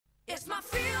It's my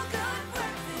feel-good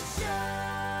breakfast show.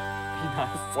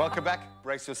 Nice. Welcome back.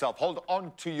 Brace yourself. Hold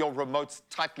on to your remotes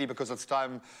tightly because it's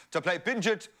time to play Binge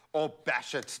It or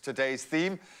Bash It. Today's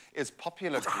theme is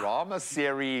popular drama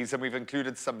series, and we've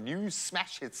included some new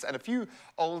smash hits and a few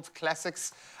old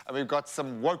classics. And we've got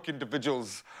some woke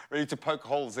individuals ready to poke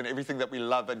holes in everything that we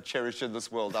love and cherish in this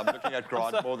world. I'm looking at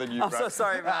Grant more than you, I'm so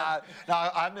sorry, man.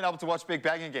 Now, I haven't been able to watch Big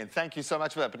Bang again. Thank you so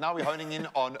much for that. But now we're honing in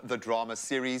on the drama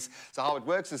series. So how it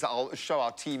works is I'll show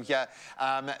our team here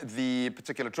the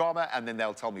particular drama, and then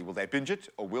they'll tell me, will they binge it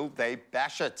or will they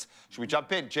bash it? Should we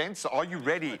jump in, gents? Are you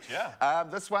ready? Yeah.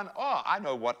 This one, I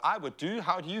know what I would do.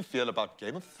 How do you feel about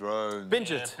Game of Thrones? Binge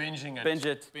it. Binging it. Binge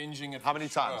it. Binging it. How many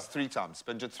times? 3 times.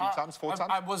 Binge it 3 times, 4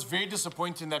 times? I was very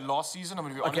disappointed in that last season. I'm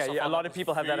going to be honest. Okay, yeah, a lot of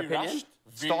people have that opinion.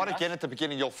 Start again at the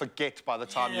beginning. You'll forget by the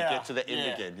time you get to the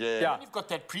end again. Yeah. And you've got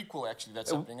that prequel, actually,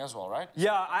 that's happening as well, right?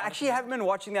 Yeah, I actually haven't been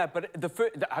watching that, but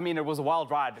I mean, it was a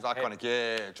wild ride. It's iconic,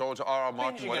 yeah. George R.R.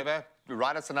 Martin, whatever.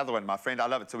 Write us another one, my friend. I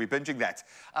love it. So we're binging that.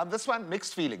 This one,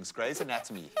 mixed feelings. Grey's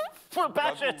Anatomy.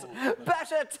 Bash it!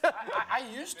 Bash it! I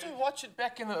used to watch it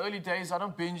back in the early days. I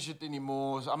don't binge it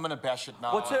anymore. So I'm going to bash it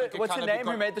now. What's her name?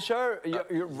 Who made the show?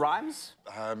 Rhymes?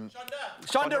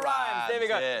 Shonda Rhimes. There we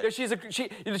go.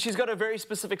 Yeah. She's got a very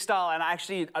specific style, and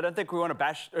I don't think we want to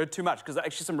bash her too much because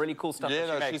actually some really cool stuff. Yeah,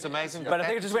 that she makes. she's amazing. But I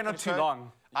think it just went on too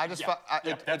long.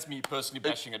 That's me personally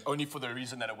bashing it, only for the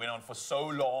reason that it went on for so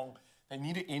long. They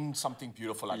need to end something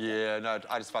beautiful like that. Yeah, no,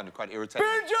 I just find it quite irritating.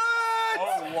 Binge it!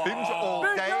 Oh, wow. Binge all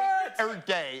Binge day, it! every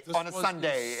day, on a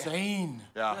Sunday. Insane.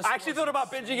 Yeah. I actually thought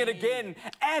about binging it again,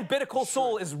 and Better Call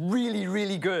Saul is really,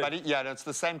 really good. But yeah, it's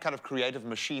the same kind of creative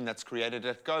machine that's created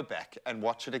it. Go back and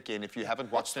watch it again if you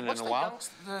haven't watched it in a while. What's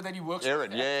the youngster that he works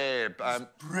Aaron, with? yeah.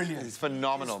 Brilliant. He's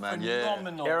phenomenal, man.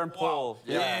 Phenomenal. Aaron Paul. Wow.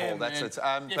 Yeah, Paul, that's it.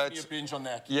 Definitely a binge on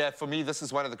that. Yeah, for me, this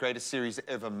is one of the greatest series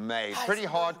ever made. Pretty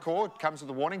hardcore, it comes with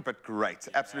a warning, but great.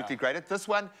 Absolutely great. This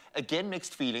one, again,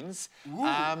 mixed feelings.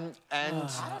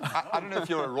 And I don't know if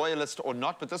you're a royalist or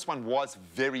not, but this one was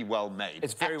very well made.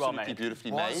 It's very well made. Absolutely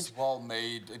beautifully It made. was well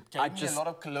made. It gave me a lot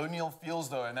of colonial feels,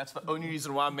 though, and that's the only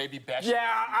reason why I maybe bash it. Yeah,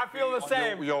 I feel the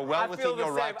same. You're well within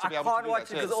your right to be able to do that. I can't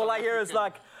watch it because all I hear is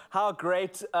like how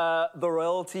great the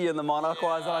royalty and the monarch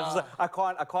was, and I just I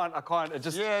can't. It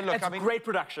just it's great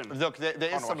production. Look,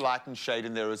 there is some light and shade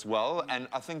in there as well, and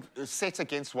I think set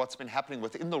against what's been happening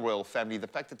within the royal family, the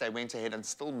fact that they went ahead and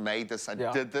still made this and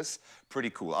did this, pretty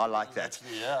cool. I like that.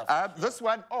 This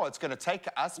one, it's going to take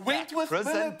us back.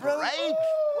 Prison Break.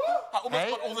 I almost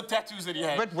got all the tattoos that he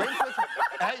had. But Wentworth,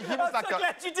 he was like I'm so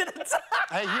glad you did it.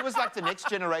 he was like the next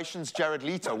generation's Jared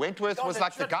Leto. Wentworth was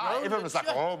like the guy. Everyone was like,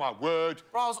 oh my word.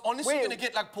 Bro, I was honestly going to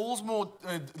get like Paul's more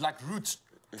like roots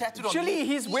tattooed on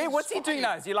me. What's he doing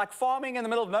now? Is he like farming in the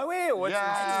middle of nowhere? Or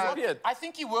I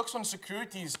think he works on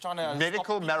security. He's trying to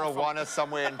medical marijuana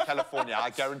somewhere in California. I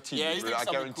guarantee you. I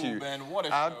guarantee you. Man. What a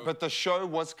show. But the show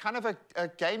was kind of a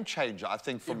game changer, I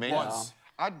think, for me.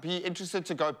 I'd be interested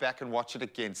to go back and watch it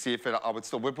again, see if I would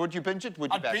still... Would you binge it?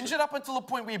 I'd binge it up until the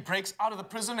point where he breaks out of the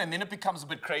prison, and then it becomes a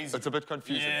bit crazy. It's a bit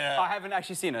confusing. Yeah. I haven't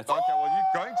actually seen it. Okay, well,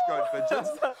 you're going to go and binge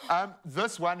it.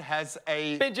 This one has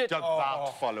a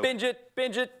devout following. Binge it,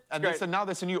 binge it. And now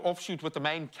there's a new offshoot with the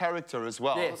main character as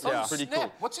well. Yes. So pretty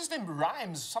cool. What's his name?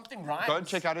 Rhymes. Something Rhymes. Go and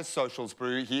check out his socials,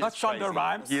 bro. He Not is Shonda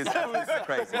Rhimes. He is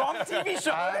crazy. Wrong TV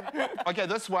show. Okay,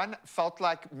 this one felt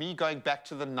like me going back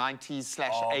to the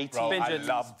 90s/80s. I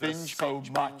love binge so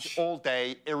much. All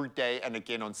day, every day, and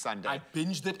again on Sunday. I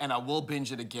binged it, and I will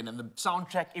binge it again. And the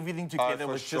soundtrack, everything together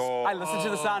was just... I listened to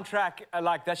the soundtrack.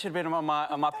 Like, that should have been on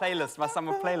my playlist, my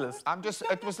summer playlist.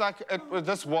 It was like,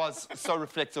 this was so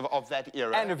reflective of that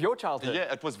era. And of your childhood.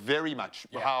 Yeah, it was very much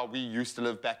how we used to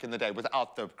live back in the day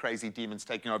without the crazy demons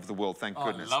taking over the world, thank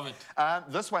goodness. I love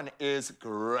it. This one is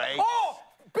great. Oh!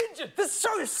 Binge it! This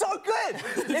show is so good!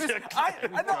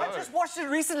 I just watched it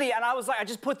recently, and I was like, I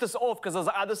just put this off because I was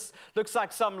like, this looks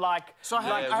like some I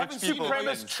haven't seen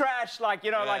supremacist trash,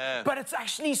 but it's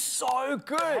actually so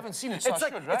good. I haven't seen it, so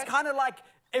It's kind of like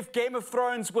if Game of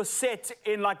Thrones was set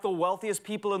in like the wealthiest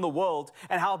people in the world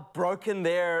and how broken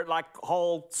their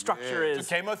whole structure is.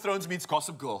 So Game of Thrones meets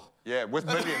Gossip Girl. Yeah, with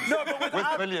millions. No, but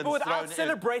without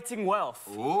celebrating wealth.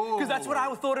 Because that's what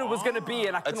I thought it was going to be,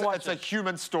 and I couldn't watch it. It's a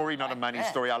human story, not a money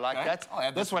story. I like that.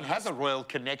 This one has a royal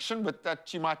connection, but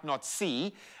that you might not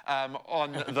see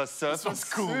on the surface. This was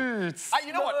cool.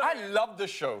 You know what? I love the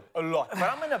show a lot, but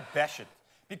I'm going to bash it.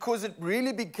 because it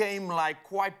really became like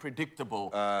quite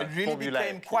predictable. It really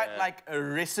became quite like a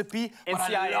recipe. But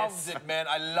I loved it, man.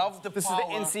 I loved the This power.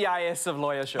 is the NCIS of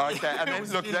lawyer show. Okay, and then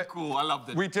look, really cool. I loved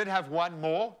it. We did have one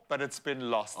more, but it's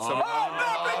been lost. So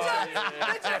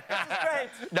Binge! Great.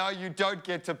 no, you don't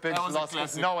get to binge lost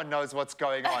because no one knows what's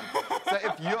going on. So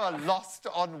if you're lost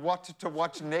on what to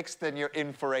watch next, then you're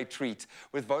in for a treat.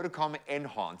 With Vodacom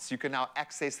Enhance, you can now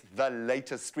access the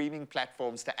latest streaming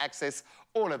platforms to access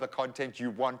all of the content you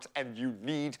want and you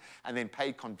need, and then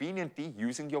pay conveniently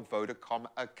using your Vodacom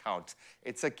account.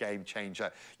 It's a game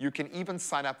changer. You can even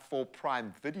sign up for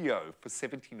Prime Video for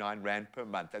 79 Rand per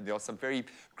month, and there are some very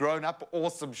grown-up,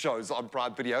 awesome shows on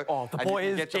Prime Video. Oh, The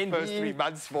Boys, and you can get the first 3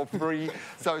 months for free.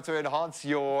 So to enhance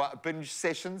your binge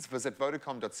sessions, visit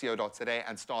vodacom.co.za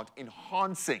and start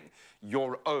enhancing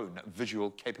your own visual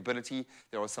capability.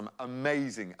 There are some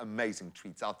amazing, amazing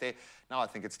treats out there. Now I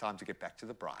think it's time to get back to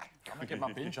the braai. I'm gonna get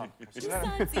my binge on.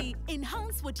 Santi,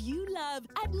 enhance what you love.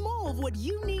 Add more of what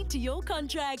you need to your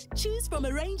contract. Choose from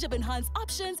a range of enhanced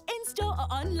options in-store or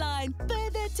online.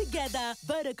 Further together,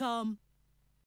 Vodacom.